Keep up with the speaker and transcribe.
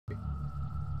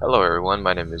Hello everyone,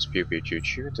 my name is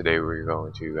pt.1. Today we're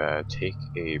going to take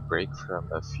a break from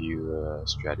a few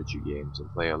strategy games and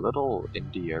play a little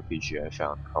indie RPG I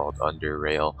found called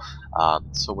Underrail.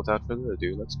 So without further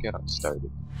ado, let's get on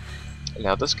started.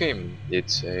 Now this game,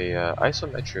 it's a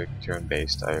isometric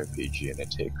turn-based RPG, and it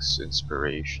takes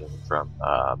inspiration from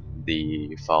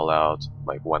the Fallout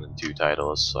 1 and 2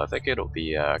 titles, so I think it'll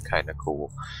be kind of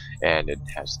cool. And it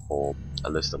has a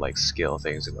list of skill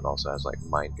things, and it also has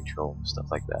mind control stuff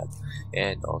like that,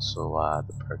 and also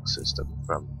the perk system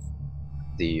from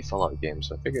the Fallout games.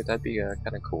 So I figured that'd be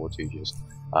kind of cool to just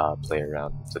play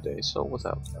around today. So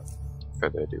without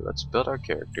further ado, let's build our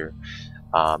character.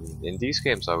 In these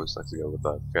games, I always like to go with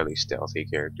a fairly stealthy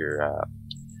character.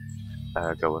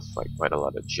 Go with quite a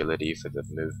lot of agility for the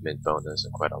movement bonus,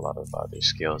 and quite a lot of other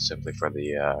skills simply for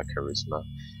the charisma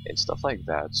and stuff like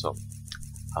that. So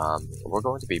we're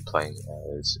going to be playing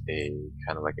as a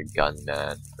kind of like a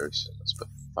gunman person. Let's put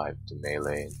 5 into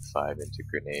melee and 5 into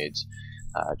grenades,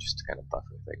 just to kind of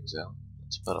buffer things out.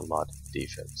 Let's put a lot of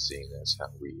defense, seeing as how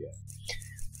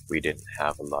we didn't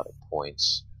have a lot of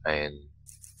points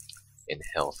in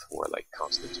health or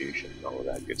constitution and all of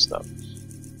that good stuff.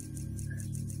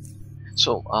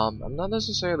 So I'm not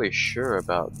necessarily sure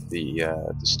about the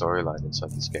storyline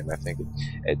inside this game. I think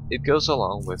it goes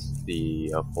along with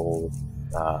the whole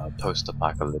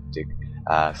post-apocalyptic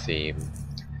theme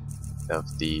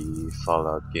of the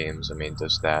Fallout games. I mean,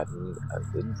 does that?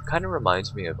 It kind of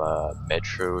reminds me of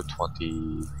Metro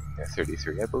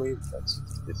 2033, I believe.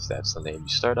 If that's the name. You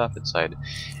start off inside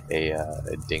a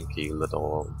dinky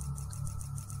little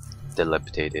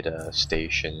dilapidated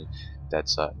station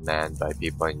that's manned by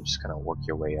people, and you just kind of work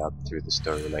your way up through the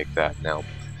story like that. Now,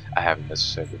 I haven't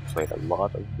necessarily played a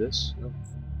lot of this.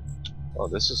 Oh,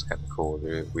 this is kind of cool.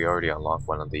 We already unlocked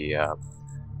one of the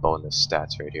bonus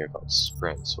stats right here called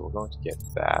Sprint, so we're going to get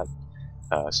that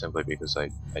simply because I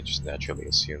just naturally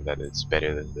assume that it's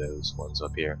better than those ones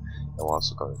up here. And we're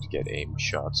also going to get aim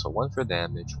shots, so one for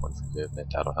damage, one for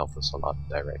movement. That'll help us a lot in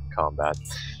direct combat.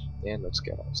 And let's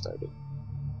get on started.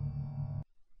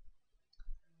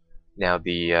 Now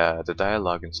the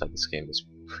dialogue inside this game is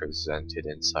presented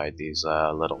inside these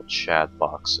little chat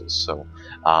boxes, so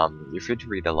you're free to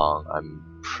read along.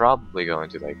 I'm probably going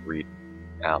to read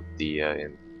out the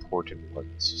important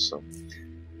ones, so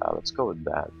let's go with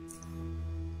that.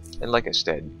 And like I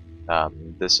said,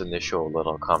 this initial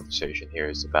little conversation here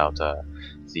is about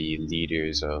the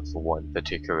leaders of one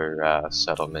particular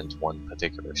settlement, one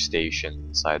particular station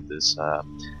inside this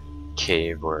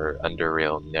cave or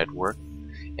Underrail network.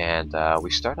 And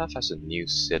we start off as a new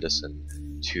citizen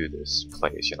to this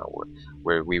place,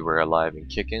 where we were alive and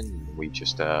kicking. We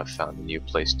just found a new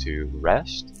place to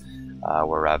rest,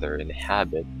 or rather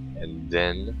inhabit, and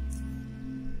then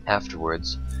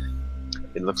afterwards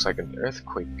it looks like an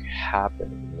earthquake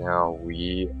happened. Now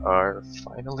we are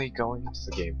finally going into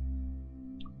the game.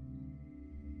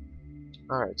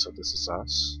 Alright, so this is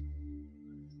us.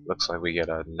 Looks like we get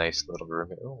a nice little room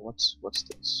here. Oh, what's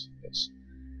this? Yes.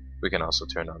 We can also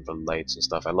turn on the lights and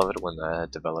stuff. I love it when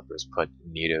developers put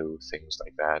neato things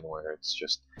like that, where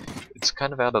it's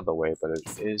kind of out of the way, but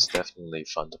it is definitely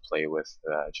fun to play with,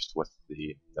 just with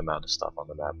the amount of stuff on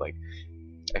the map.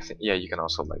 I think, yeah, you can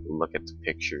also look at the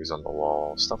pictures on the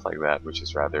wall, stuff like that, which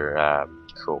is rather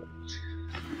cool.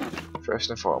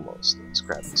 First and foremost, let's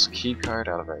grab this key card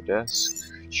out of our desk,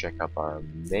 check up our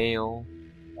mail.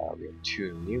 We have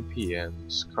 2 new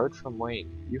PMs. Card from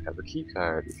Wayne. You have a key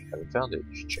card. If you haven't found it,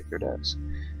 you should check your desk.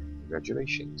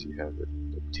 Congratulations, you have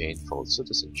obtained full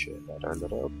citizenship at our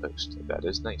little outpost. That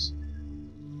is nice.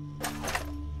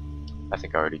 I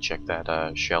think I already checked that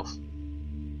shelf.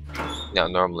 Now,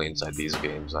 normally inside these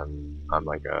games, I'm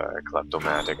like a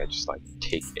kleptomatic. I just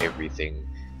take everything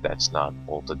that's not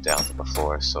bolted down to the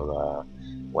floor. So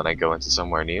when I go into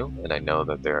somewhere new and I know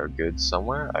that there are goods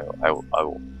somewhere, I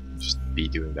will just be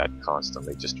doing that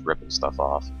constantly, just ripping stuff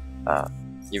off,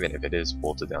 even if it is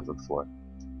bolted down to the floor.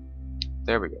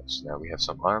 There we go. So now we have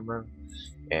some armor,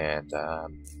 and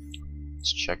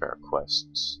let's check our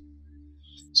quests.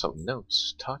 So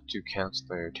notes: talk to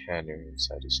Counselor Tanner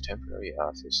inside his temporary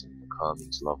office in the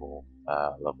Commons level 3.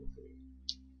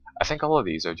 I think all of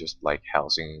these are just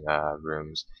housing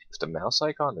rooms. If the mouse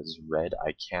icon is red,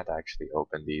 I can't actually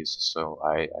open these, so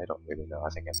I don't really know. I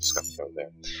think I'm just gonna go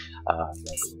there.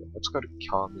 Let's go to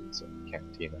Commons and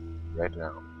Cantina right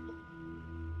now.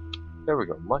 There we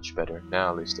go, much better.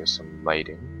 Now at least there's some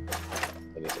lighting.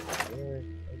 Anything in here?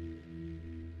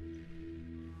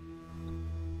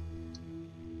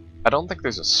 I don't think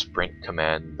there's a sprint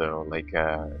command though,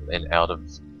 an out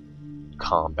of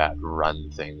combat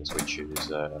run things, which is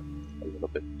a little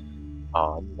bit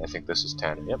on. I think this is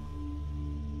Tanner. Yep.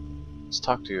 Let's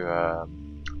talk to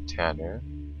Tanner.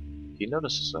 He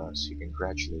notices us. He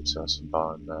congratulates us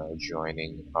upon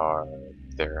joining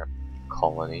their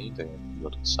colony, their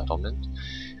little settlement.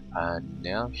 And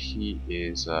now he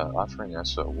is offering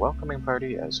us a welcoming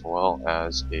party as well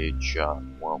as a job.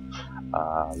 Well,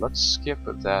 let's skip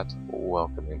that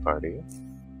welcoming party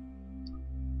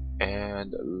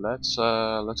and let's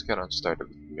get on started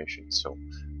with the mission. So,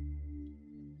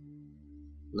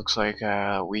 looks like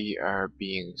we are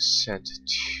being sent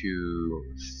to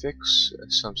fix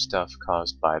some stuff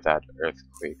caused by that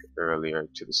earthquake earlier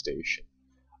to the station.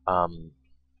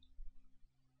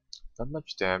 Not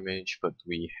much damage, but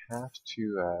we have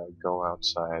to go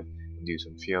outside and do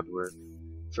some field work.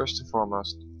 First and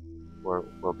foremost,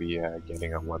 we'll be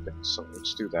getting a weapon, so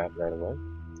let's do that right away.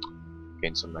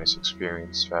 Gain some nice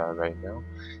experience right now,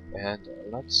 and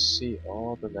let's see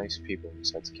all the nice people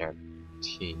inside the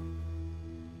canteen.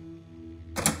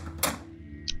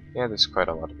 Yeah, there's quite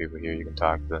a lot of people here. You can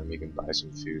talk to them. You can buy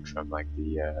some food from like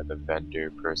the vendor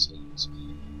persons.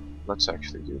 Let's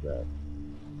actually do that.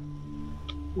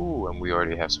 Ooh, and we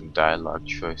already have some dialogue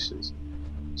choices.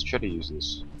 Let's try to use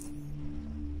this.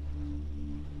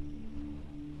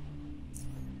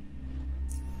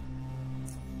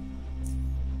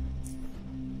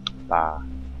 Ah,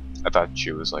 I thought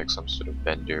she was like some sort of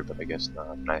vendor, but I guess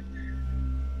not. And I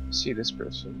see this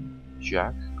person,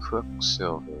 Jack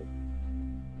Quicksilver.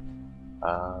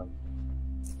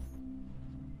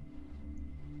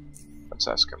 Let's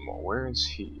ask him more. Where is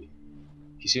he?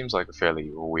 He seems like a fairly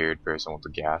weird person with a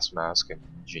gas mask and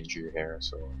ginger hair,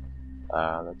 so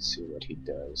let's see what he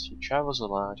does. He travels a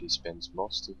lot, he spends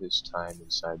most of his time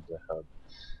inside the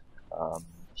hub.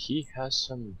 He has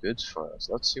some goods for us.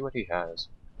 Let's see what he has.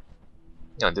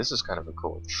 Now, this is kind of a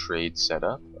cool trade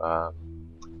setup.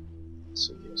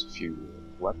 So he has a few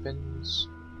weapons.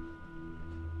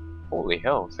 Holy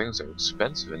hell, things are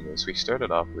expensive in this. We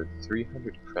started off with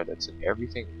 300 credits and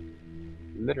everything,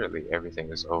 literally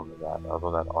everything is over that,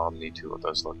 although that Omni tool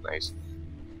does look nice.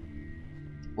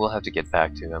 We'll have to get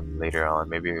back to them later on.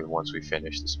 Maybe once we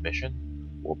finish this mission,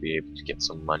 we'll be able to get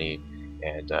some money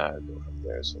and go from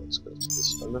there. So let's go to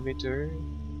this elevator.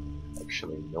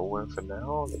 Actually, nowhere for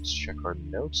now. Let's check our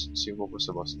notes and see what we're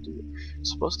supposed to do. We're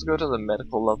supposed to go to the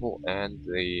medical level and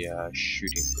the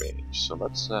shooting range. So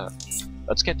let's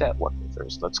get that weapon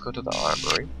first. Let's go to the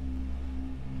armory.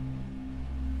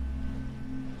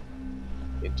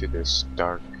 Into this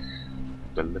dark,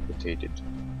 dilapidated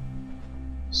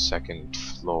second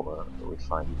floor, we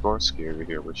find Gorski over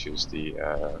here, which is the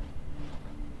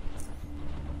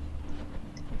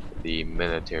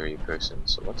military person.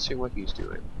 So let's see what he's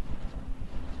doing.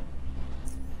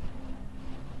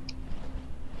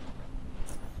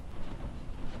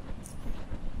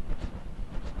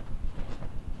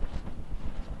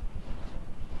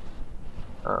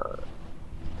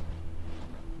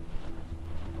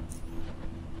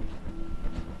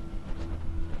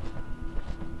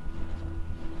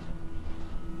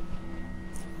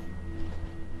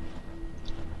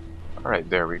 Alright,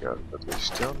 there we go, but we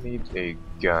still need a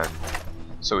gun.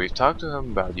 So we've talked to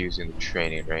him about using the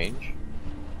training range.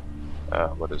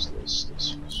 What is this?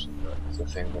 This is the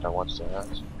thing that I wanted to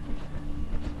ask.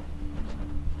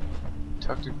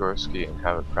 Talk to Gorski and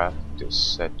have a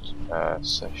practice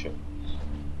session.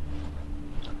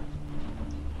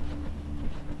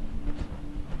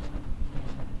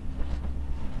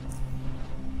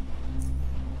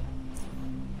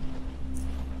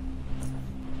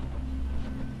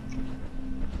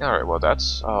 Alright, well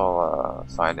that's all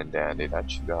fine and dandy,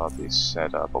 that should all be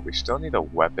set up, but we still need a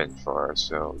weapon for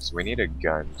ourselves. We need a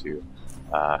gun to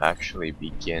actually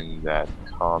begin that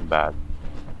combat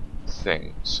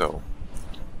thing, so...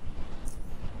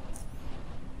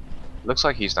 Looks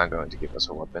like he's not going to give us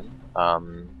a weapon.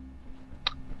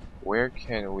 Where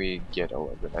can we get a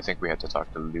weapon? I think we have to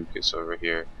talk to Lucas over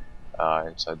here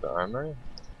inside the armory.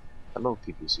 Hello,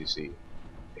 PPCC.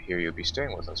 I hear you'll be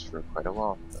staying with us for quite a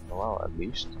while at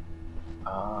least.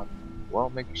 Well,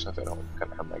 make yourself at home.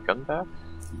 Can I have my gun back?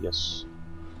 Yes.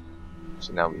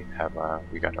 So now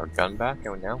we got our gun back,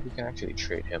 and now we can actually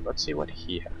trade him. Let's see what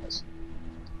he has.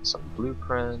 Some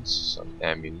blueprints, some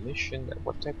ammunition. And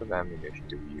what type of ammunition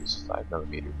do we use?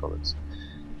 5mm bullets.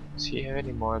 Does he have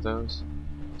any more of those?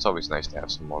 It's always nice to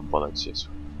have some more bullets. Yes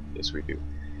we do.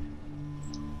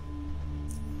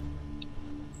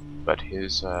 but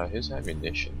his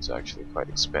ammunition is actually quite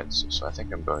expensive, so I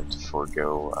think I'm going to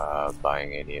forego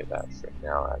buying any of that for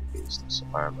now, at least. So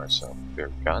arm ourselves with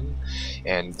our gun.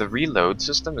 And the reload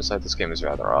system inside this game is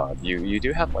rather odd. You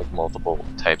do have like multiple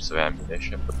types of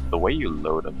ammunition, but the way you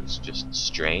load them is just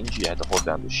strange. You have to hold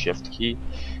down the shift key,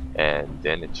 and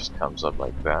then it just comes up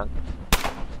like that.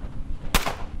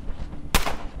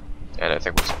 And I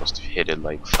think we're supposed to hit it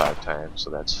like 5 times,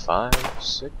 so that's 5,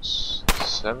 6,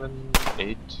 7,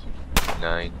 8,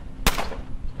 9, 10.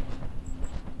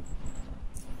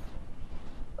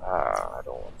 I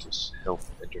don't want this help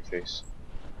interface.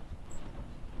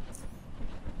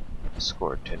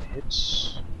 Scored 10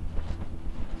 hits.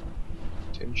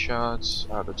 10 shots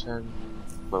out of 10.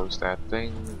 Close that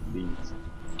thing. Leave.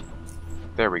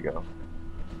 There we go.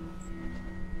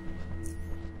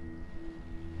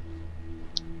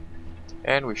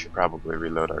 And we should probably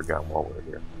reload our gun while we're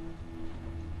here.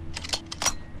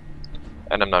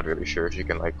 And I'm not really sure if you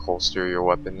can like holster your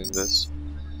weapon in this,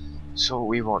 so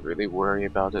we won't really worry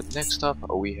about it. Next up,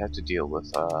 we have to deal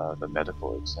with the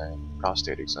medical exam,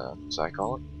 prostate exam, as I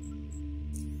call it.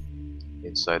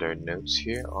 Inside our notes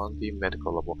here on the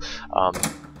medical level.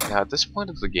 Now at this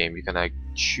point of the game, you can like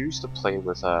choose to play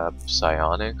with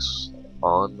psionics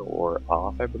on or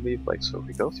off, I believe. Like, so if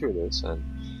we go through this and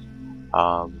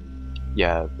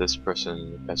yeah, this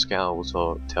person, Pascal,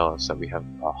 will tell us that we have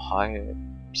a high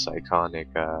psionic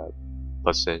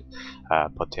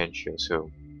potential, so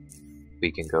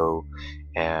we can go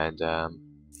and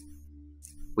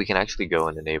we can actually go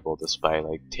and enable this by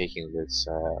like taking this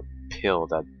pill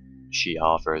that she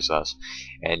offers us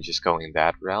and just going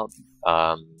that route.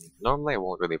 Normally I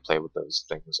won't really play with those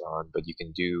things on, but you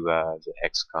can do the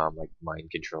XCOM, like mind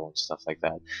control and stuff like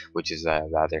that, which is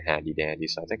rather handy dandy,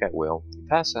 so I think I will. You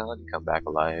pass out, you come back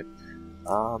alive.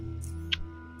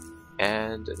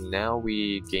 And now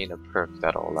we gain a perk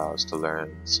that'll allow us to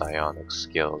learn psionic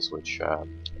skills, which,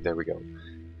 there we go.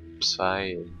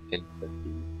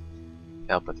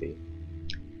 Empathy.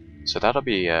 So that'll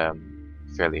be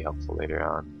fairly helpful later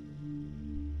on.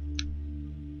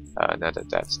 Now that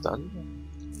that's done,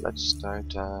 let's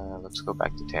start, let's go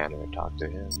back to Tanner and talk to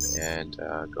him, and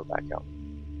go back out.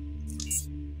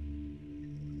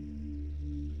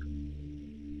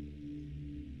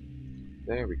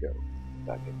 There we go.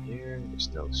 Back in here. There's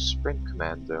no sprint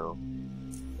command though.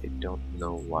 I don't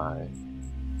know why.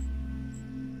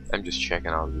 I'm just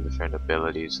checking out the different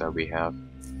abilities that we have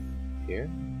here.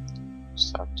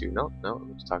 Let's talk to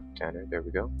let's talk to Tanner. There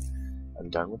we go. I'm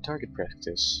done with target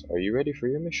practice. Are you ready for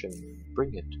your mission?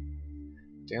 Bring it.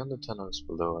 Down the tunnels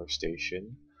below our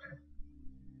station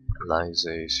lies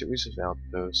a series of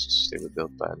outposts. They were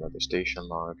built by another station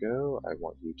long ago. I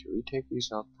want you to retake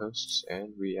these outposts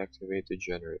and reactivate the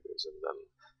generators in them.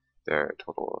 There are a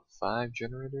total of 5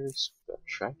 generators, but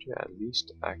try to at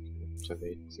least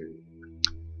activate 3.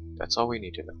 That's all we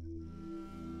need to know.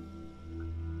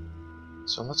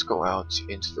 So let's go out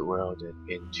into the world and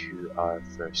into our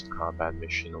first combat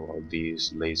mission while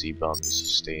these lazy bums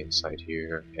stay inside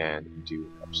here and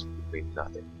do absolutely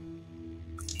nothing.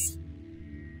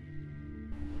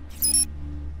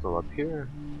 Go up here,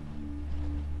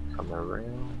 come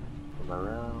around,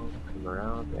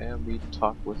 and we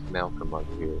talk with Malcolm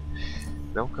over here.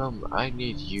 Malcolm, I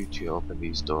need you to open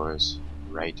these doors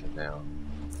right now.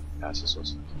 Passes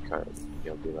us a card.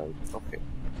 He'll be like, okay.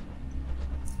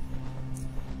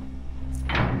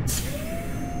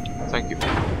 Thank you.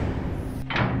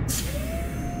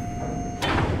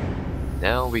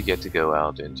 Now we get to go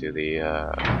out into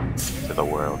the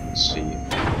world and see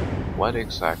what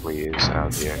exactly is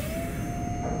out here.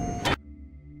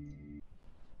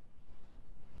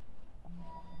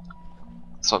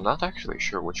 So I'm not actually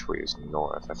sure which way is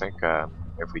north. I think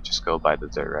if we just go by the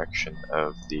direction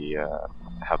of the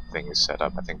how the thing is set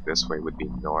up, I think this way would be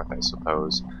north, I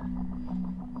suppose.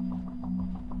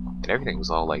 And everything's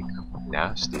all like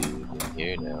nasty in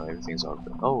here now. Everything's all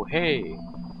good. Oh hey,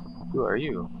 who are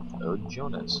you? Oh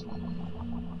Jonas.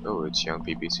 Oh, it's young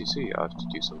PPCC. I have to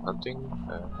do some hunting.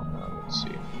 Let's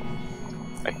see.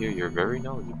 I hear you're very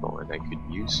knowledgeable, and I could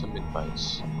use some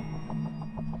advice.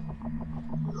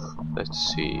 Let's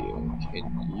see.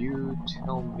 Can you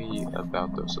tell me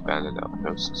about those abandoned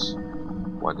outposts?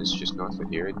 One is just north of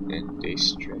here, and they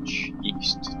stretch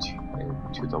east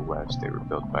to the west. They were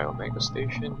built by Omega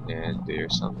Station, and they are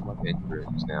somewhat in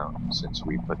ruins now, since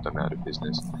we put them out of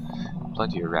business.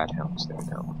 Plenty of rat hounds there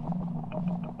now.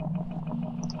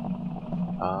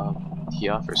 He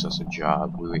offers us a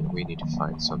job. We need to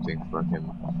find something for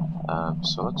him.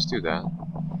 So let's do that.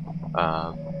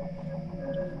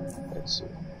 Let's see.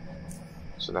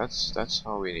 So that's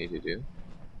all we need to do.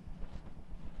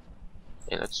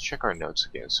 And let's check our notes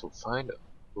again. So find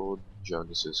old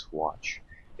Jonas's watch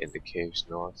in the caves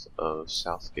north of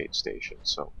Southgate Station.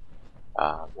 So,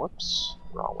 whoops,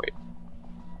 wrong way.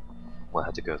 We'll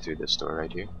have to go through this door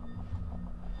right here.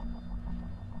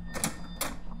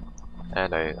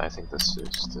 And I think this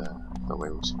is the way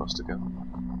we're supposed to go.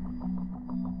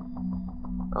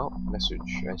 Oh,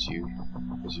 message. As you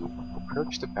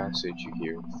approach the passage, you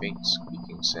hear faint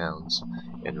squeaking sounds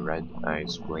and red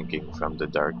eyes blinking from the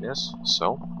darkness.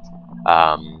 So,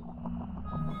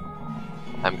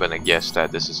 I'm gonna guess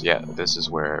that this is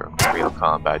where real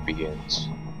combat begins.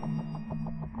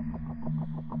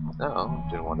 No,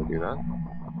 didn't want to do that.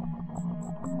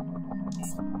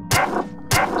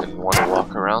 Didn't want to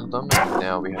walk around them, and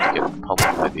now we have to get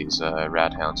pummeled by these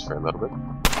rat hounds for a little bit.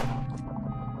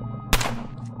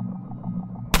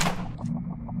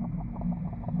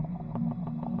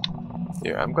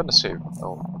 Here, I'm gonna save.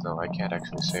 Oh, no, I can't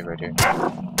actually save right here.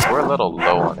 We're a little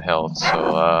low on health,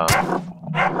 so,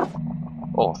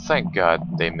 oh, thank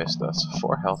God they missed us.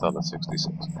 4 health out of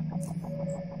 66.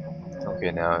 Okay,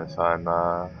 now if I'm,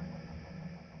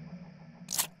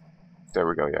 there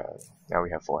we go, yeah. Now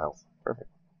we have full health. Perfect.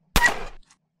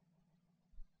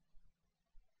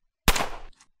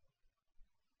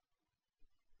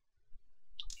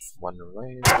 One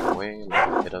away, let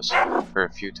him hit us for a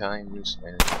few times,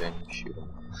 and then shoot him.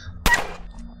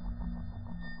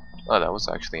 Oh, that was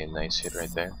actually a nice hit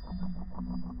right there.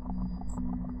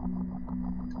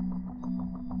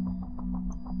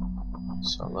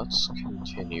 So let's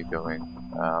continue going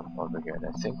over here, and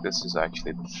I think this is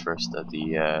actually the first of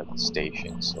the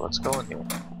stations. So let's go in here,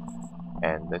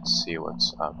 and let's see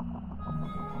what's up.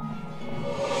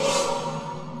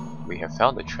 We have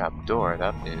found a trap door.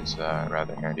 That is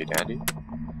rather handy dandy.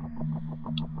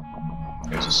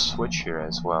 There's a switch here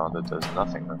as well that does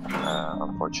nothing.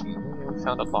 Unfortunately, we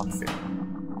found a lockpick.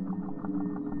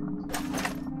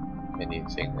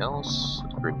 Anything else?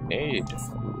 A grenade.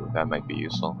 Ooh, that might be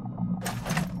useful.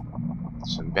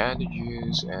 Some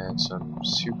bandages and some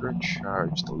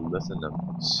supercharged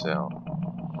lithium cell.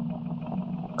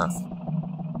 Huh.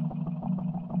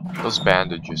 Those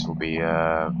bandages will be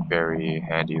very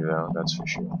handy though, that's for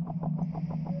sure.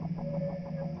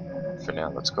 For now,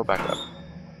 let's go back up.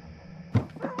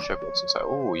 Check what's inside.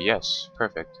 Oh yes,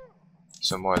 perfect.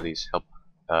 Some more of these health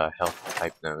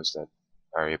hypnos that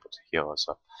are able to heal us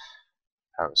up.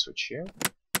 Power switch here.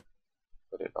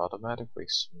 But it automatically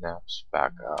snaps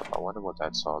back up. I wonder what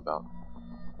that's all about.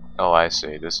 Oh, I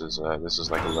see. This is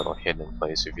like a little hidden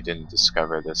place. If you didn't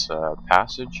discover this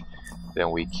passage, then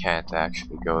we can't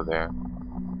actually go there.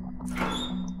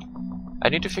 I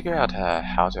need to figure out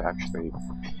how to actually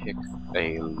pick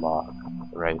a lock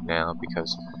right now,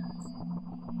 because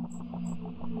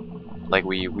like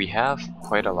we have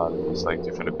quite a lot of these like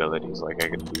different abilities. Like I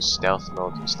can do stealth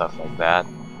mode and stuff like that,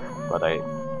 but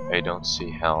I don't see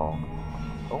how.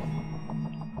 Oh,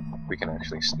 we can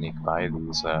actually sneak by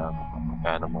these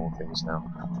animal things now.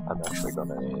 I'm actually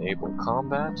gonna enable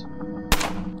combat.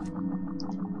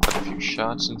 Put a few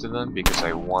shots into them because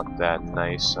I want that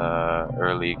nice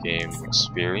early game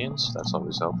experience. That's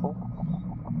always helpful.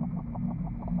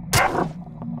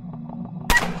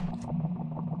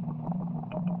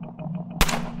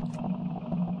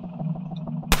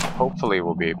 Hopefully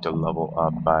we'll be able to level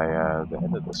up by the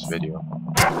end of this video.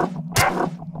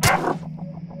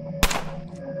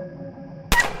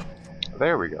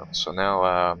 There we go. So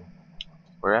now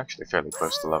we're actually fairly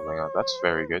close to leveling up. That's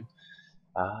very good.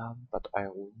 But I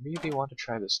really want to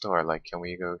try this door. Like, can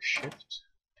we go shift?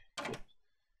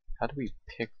 How do we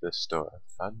pick this door?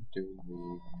 How do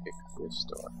we pick this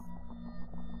door?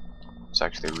 Let's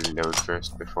actually reload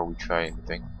first before we try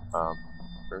anything.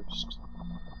 First,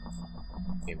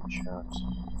 aim shot.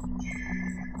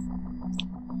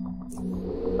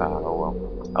 Oh well,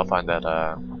 I'll find that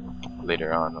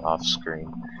later on off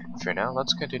screen. For now,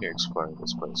 let's continue exploring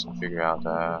this place and figure out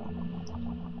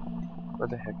where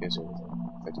the heck is everything.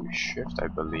 If I do shift, I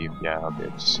believe, yeah, I'll be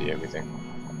able to see everything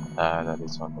that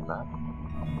is on the map.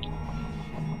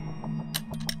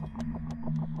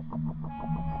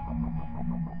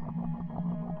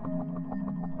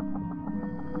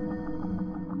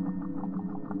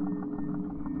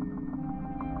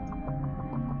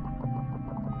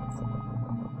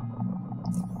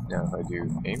 Now if I do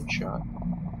aim shot,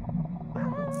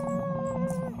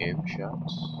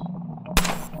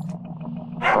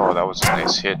 oh, that was a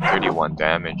nice hit, 31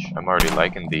 damage. I'm already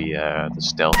liking the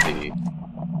stealthy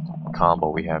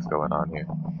combo we have going on here.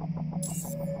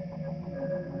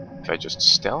 If I just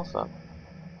stealth up,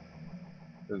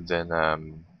 then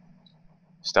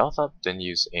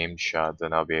use aim shot,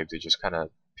 then I'll be able to just kind of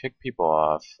pick people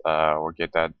off or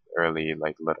get that early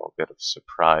like little bit of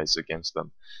surprise against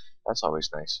them. That's always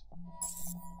nice.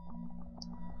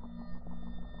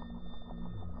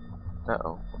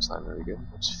 Uh-oh, that's not very good.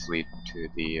 Let's flee to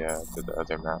the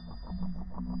other map.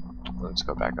 Let's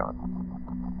go back on.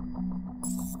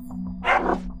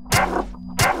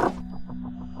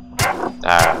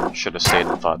 Ah, should have stayed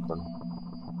and fought them.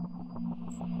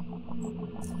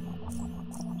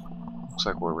 Looks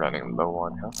like we're running low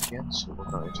on health again, so we're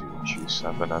going to juice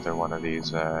up another one of these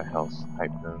health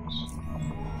hype moons.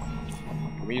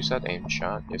 Can we use that aim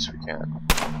shot? Yes, we can.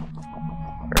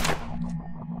 Perfect.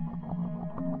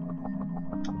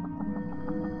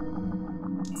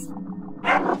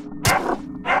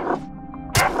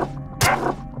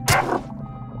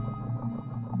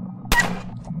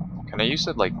 Can I use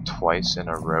it like twice in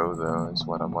a row though, is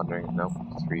what I'm wondering. Nope,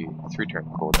 three turn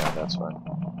cooldown, that's fine.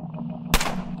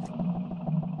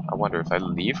 I wonder if I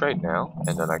leave right now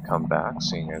and then I come back,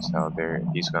 seeing as how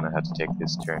he's gonna have to take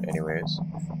this turn anyways.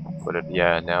 But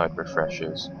yeah, now it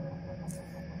refreshes.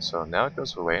 So now it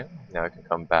goes away. Now I can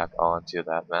come back onto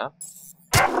that map.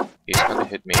 He's gonna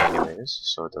hit me anyways,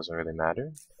 so it doesn't really matter.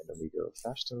 And then we go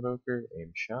fast invoker,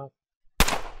 aim shot.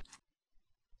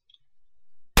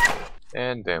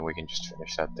 And then we can just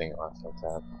finish that thing off like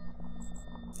that.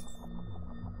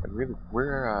 And really, we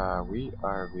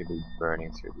are really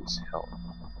burning through these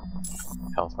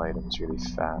health items really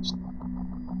fast.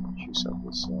 Juice up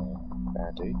this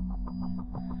band-aid.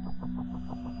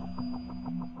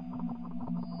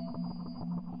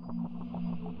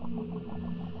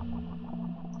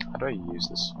 How do I use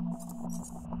this?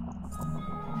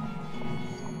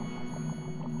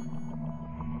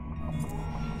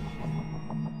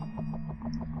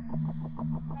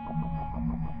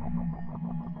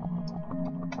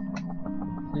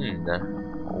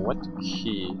 What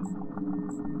key?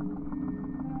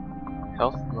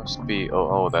 Health must be.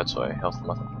 Oh, that's why. Health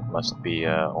must be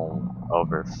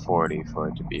over 40 for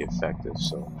it to be effective.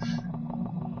 So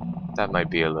that might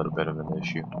be a little bit of an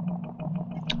issue.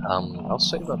 I'll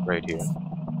save up right here.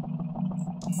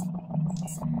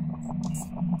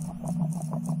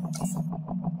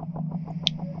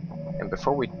 And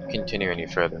before we continue any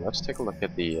further, let's take a look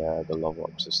at the level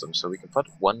up system. So we can put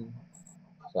 1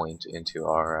 point into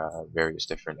our various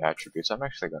different attributes. I'm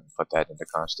actually going to put that into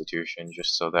Constitution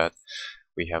just so that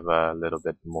we have a little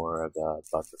bit more of a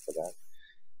buffer for that.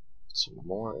 Some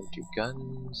more into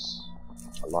guns,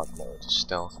 a lot more into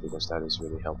stealth because that is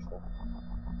really helpful.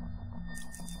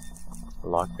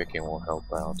 Lockpicking will help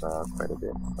out quite a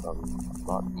bit. A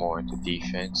lot more into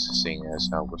defense, seeing as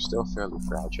how we're still fairly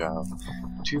fragile.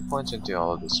 2 points into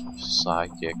all of this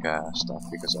psychic stuff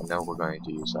because I know we're going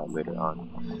to use that later on.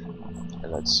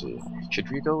 And let's see, should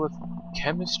we go with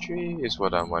chemistry is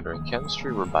what I'm wondering.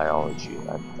 Chemistry or biology?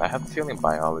 I have a feeling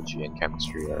biology and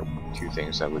chemistry are 2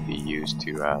 things that would be used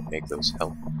to make those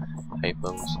health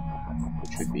items,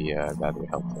 which would be rather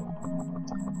helpful.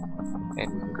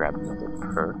 And we can grab another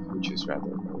perk, which is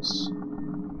rather nice.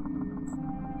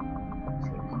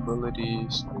 Tranquility,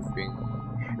 snooping,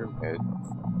 pyramid,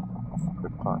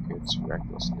 good pockets,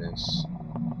 recklessness,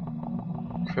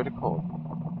 critical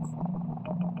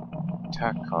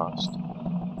attack cost.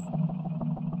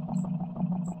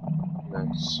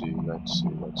 Let's see.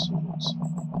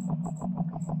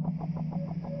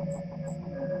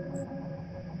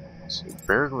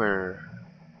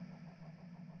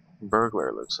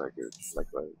 Burglar looks like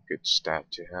a good stat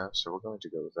to have, so we're going to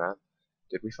go with that.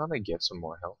 Did we finally get some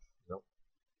more health? Nope.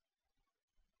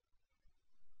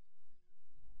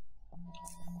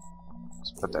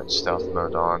 Let's put that stealth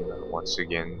mode on once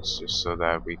again, just so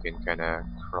that we can kind of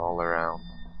crawl around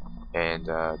and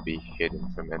be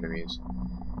hidden from enemies.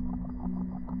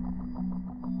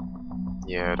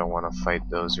 Yeah, I don't want to fight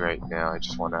those right now. I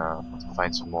just want to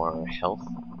find some more health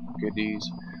goodies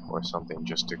or something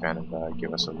just to kind of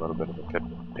give us a little bit of a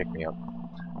pick-me-up.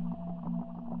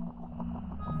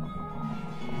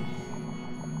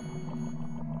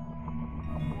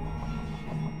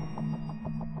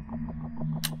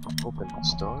 Open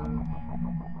this door.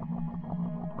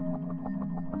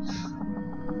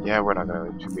 Yeah, we're not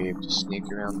going to be able to sneak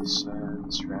around this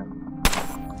rat.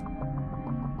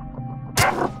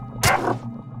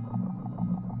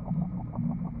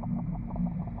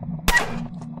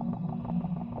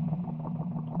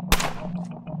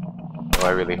 Oh,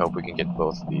 I really hope we can get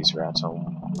both of these rats on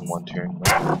in 1 turn.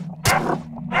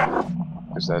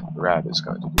 Because that rat is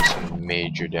going to do some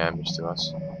major damage to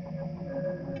us.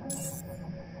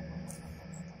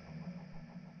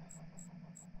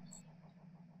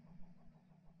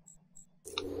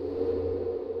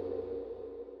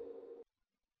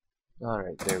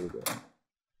 Alright, there we go.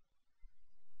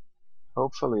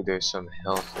 Hopefully there's some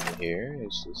health in here.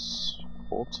 Is this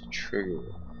bolt trigger?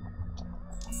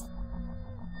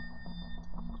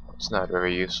 It's not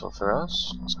very useful for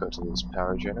us. Let's go to this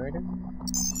power generator.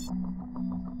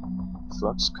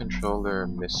 Flux controller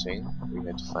missing. We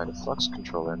had to find a flux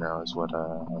controller now is what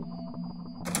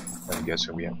I'm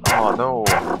guessing we have. Oh no!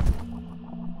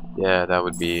 Yeah,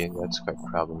 that's quite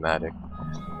problematic.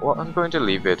 Well, I'm going to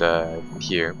leave it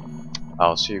here.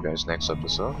 I'll see you guys next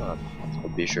episode.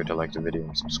 Be sure to like the video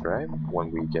and subscribe.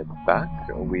 When we get back,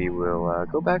 we will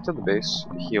go back to the base,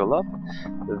 heal up,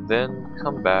 then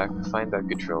come back, find that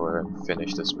controller, and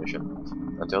finish this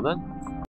mission. Until then,